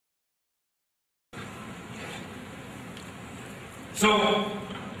So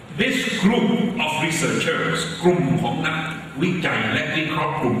this group of researchers กลุ่มของนักวิจัยและวิเคราะ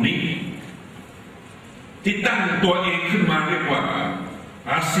ห์กลุ่มนี้ที่ตั้งตัวเองขึ้นมาเรียกว่า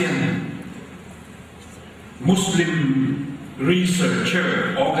ASEAN Muslim Researcher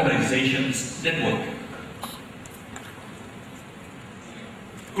Organizations Network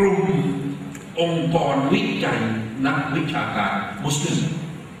กลุ่มองค์กรวิจัยนักวิชาการมุสลิม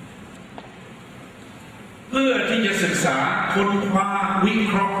เพื่อที่จะศึกษาค้นคว้าวิเ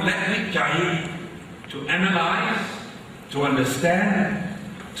คราะห์และวิจัย to analyze to understand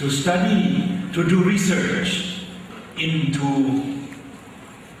to study to do research into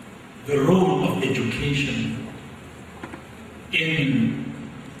the role of education in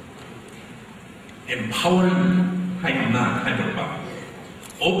empowering ให้อำนาจให้บทบาท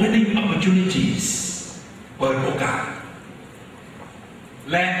opening opportunities เปิดโอกาส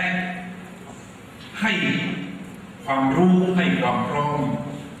และให้ความรู้ให้ความพร้อม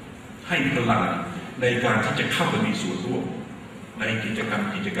ให้พลังในการที่จะเข้าไปมีส่วนร่วมในกิจ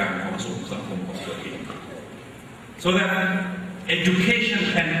การของสังคมของตัวเอง so that education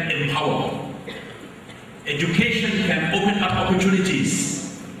can empower education can open up opportunities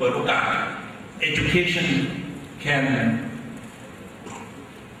เปิดโอกาส education can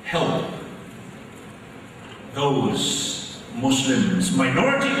help those Muslims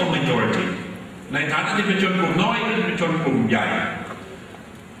minority or majority ในฐานะที่เป็นชนกลุ่มน้อยหรือเป็นชนกลุ่มใหญ่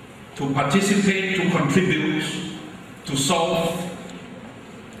to participate to contribute to solve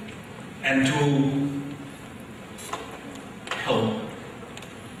and to help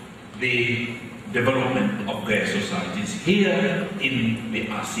the development of their societies here in the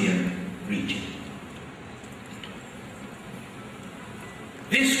ASEAN region.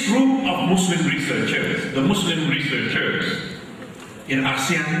 This group of Muslim researchers, the Muslim researchers in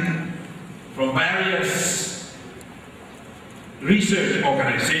ASEAN from various research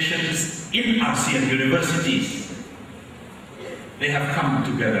organizations in ASEAN universities, they have come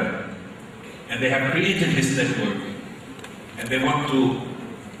together and they have created this network and they want to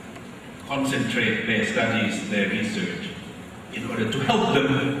concentrate their studies, their research in order to help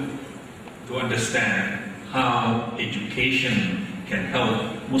them to understand how education can help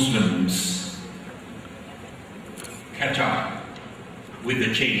Muslims catch up with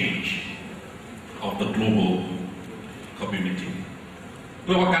the change of the global community เ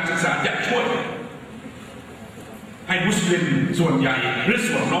พื่อว่าการศึกษาจะช่วยให้มุสลิมส่วนใหญ่หรือ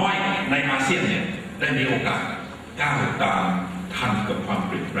ส่วนน้อยในอาเซียนเนี่ยได้มีโอกาสก้าวตามทันกับความเ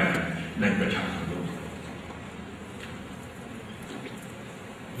ปลี่ยนแปลงในประชาคมโลก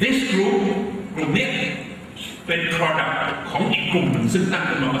This group กลุ่มนี้เป็น product ของอีกกลุ่มหนึ่งซึ่งตั้ง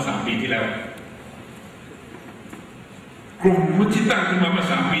ขึ้นมาเมื่อ3 ปีที่แล้วกลุ่มที่ตั้งขึ้นมาเมื่อ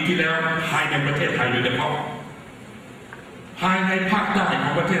3 ปีที่แล้วภายในประเทศไทยโดยเฉพาะภายในภาคใต้ข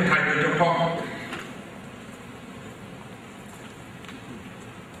องประเทศไทยโดยเฉพาะ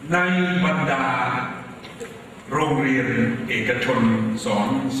ในบรรดาโรงเรียนเอกชนสอน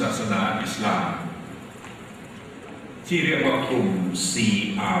ศาสนาอิสลามที่เรียกว่ากลุ่ม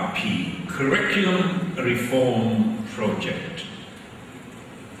CRP Curriculum Reform Project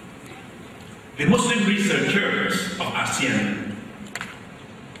The Muslim researchers of ASEAN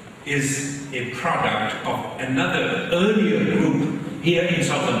is a product of another earlier group here in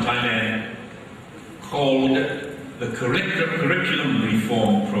southern Thailand called the Curriculum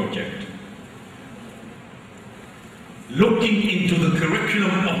Reform Project. Looking into the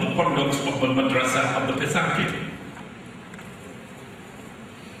curriculum of the conduct of the madrasa of the Pesantren,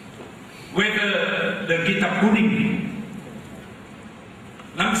 whether the kitab kuning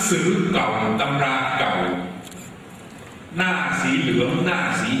หนังสือเก่าตำราเก่าหน้าสีเหลืองหน้า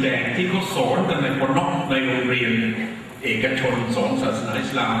สีแดงที่เขาสอนกันในปนอกในโรงเรียนเอกชนสอนศาสนาอิ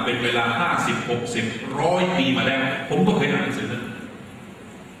สลามเป็นเวลา50 60 100 ปีมาแล้วผมก็เคยอ่านหนังสือนั้น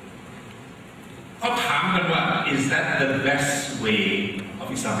เขาถามกันว่า is that the best way of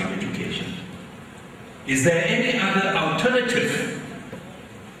Islamic education is there any other alternative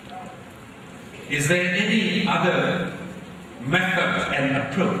is there any other method and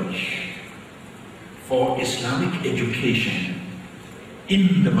approach for Islamic education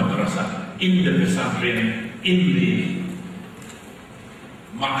in the madrasa, in the Pesantren, in the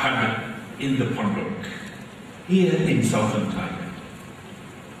Nakhon, in the Pondok, here in southern Thailand.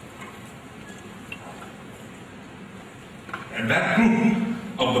 And that group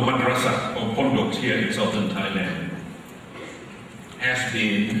of the madrasa or Pondoks here in southern Thailand has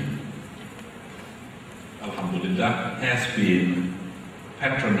been Alhamdulillah, has been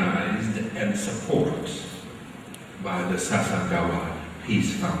patronized and supported by the Sasagawa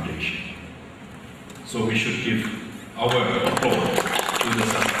Peace Foundation. So we should give our approach to the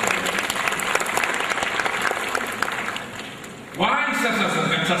Sasakawa. Why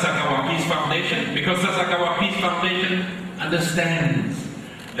Sasakawa Peace Foundation? Because Sasakawa Peace Foundation understands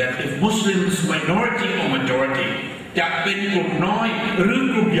that if Muslims minority or majority จะเป็นกลุ่มน้อยหรือ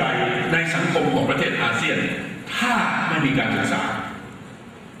กลุ่มใหญ่ในสังคมของประเทศอาเซียนถ้าไม่มีการศึกษา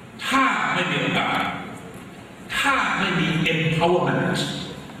ถ้าไม่มีโอกาสถ้าไม่มี empowerment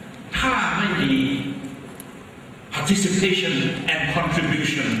ถ้าไม่มี participation and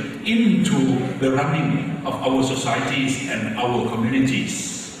contribution into the running of our societies and our communities,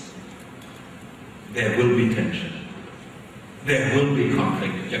 there will be tension, there will be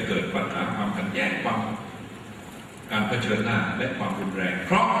conflict จะเกิดปัญหาความขัดแย้งการเผชิญหน้าและความรุนแรงเ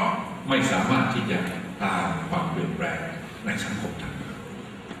พราะไม่สามารถที่จะตามความเปลี่ยนแปลงในสังคมไทย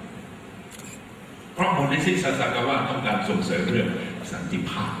เพราะมูลนิธิซาซากาวะต้องการส่งเสริมเรื่องสันติ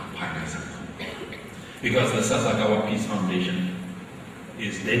ภาพภายในสังคม because the Sasakawa Peace Foundation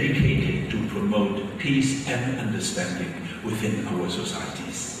is dedicated to promote peace and understanding within our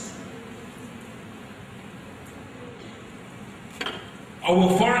societies.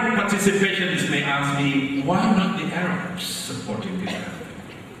 Our foreign participations may ask me, why not the Arabs supporting this campaign?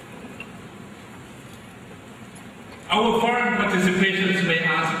 Our foreign participations may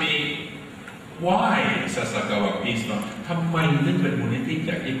ask me, why Sasakawa Peace Foundation? ทำไมนึกเป็นมูลนิธิ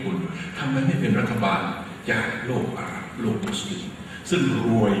จากญี่ปุ่นทำไมไม่เป็นรัฐบาลจากโลกอาหรับโลกมุสลิมซึ่งร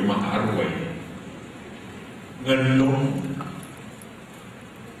วยมหารวยเงินล้น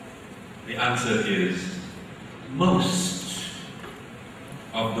The answer is most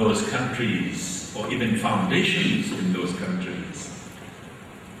of those countries or even foundations in those countries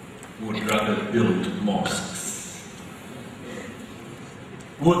would rather build mosques,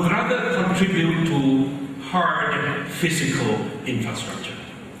 would rather contribute to hard physical infrastructure.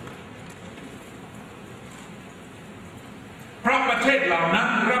 เพราะประเทศเหล่านั้น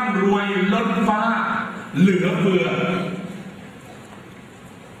ร่ำรวยล้นฟ้าเหลือเฟือ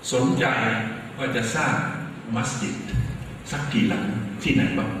สนใจว่าจะสร้างมัสยิดสักกี่หลังที่ไหน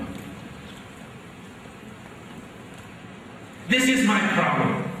บ้าง This is my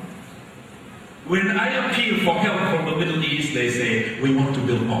problem. When I appeal for help from the Middle East, they say we want to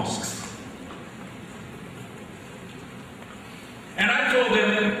build mosques. And I told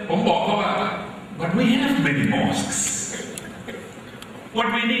them, ผมบอกเขาว่า but we have many mosques. What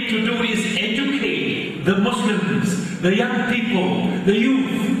we need to do is educate the Muslims, the young people, the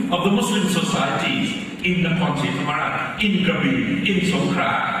youth of the Muslim societies in Nakhon, Thammarat, in Cr.Buddy, in Songkhla,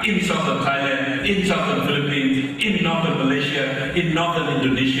 in southern Thailand, in southern Philippines, in northern Malaysia, in northern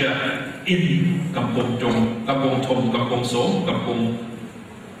Indonesia, in Kampong Chong, Kampong Thom, Kampong Som, Kampong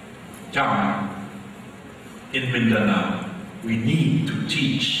Cham, in Mindanao. We need to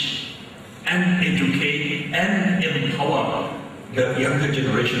teach and educate and empower the younger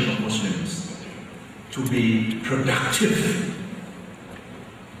generation of Muslims to be productive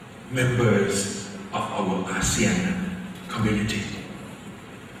members of our ASEAN community.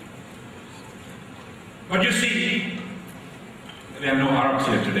 But you see, there are no Arabs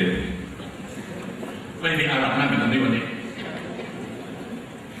here today. ไม่มีอาหรับนั่งอยู่ตรงนี้วันนี้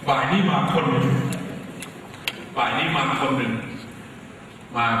บ่ายนี้มาคนหนึ่งบ่ายนี้มาคนหนึ่ง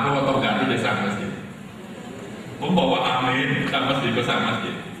มาเพราะว่าต้องการที่จะสร้างมัสยิดผมบอกว่าอาเมนสร้างมัสยิดก็สร้างมัส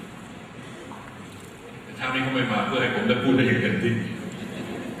ยิดแต่ทางนี้เขาไม่มาเพื่อให้ผมได้พูดได้อย่างเต็มที่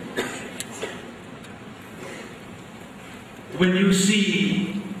When you see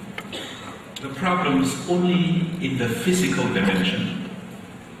the problems only in the physical dimension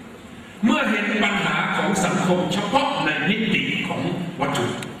เมื่อเห็นปัญหาของสังคมเฉพาะในมิติของวัตถุ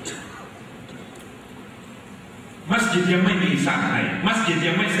มัสยิดยังไม่มีสร้างให้มัสยิด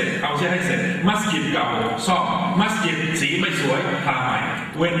ยังไม่เสร็จเอาให้เสร็จมัสยิดเก่าซ่อมมัสยิดสีไม่สวยทาใหม่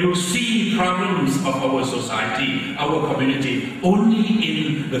When you see problems of our society our community only in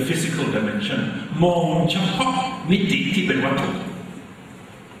the physical dimension มองเฉพาะมิติที่เป็นวัตถุ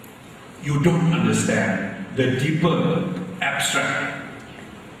You don't understand the deeper abstract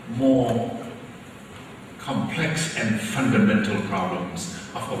more complex and fundamental problems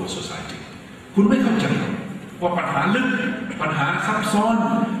of our society คุณไม่เข้าใจว่าปัญหาลึกปัญหาซับซ้อน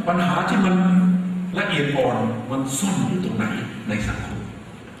ปัญหาที่มันละเอียดอ่อนมันซ่อนอยู่ตรงไหนในสังคม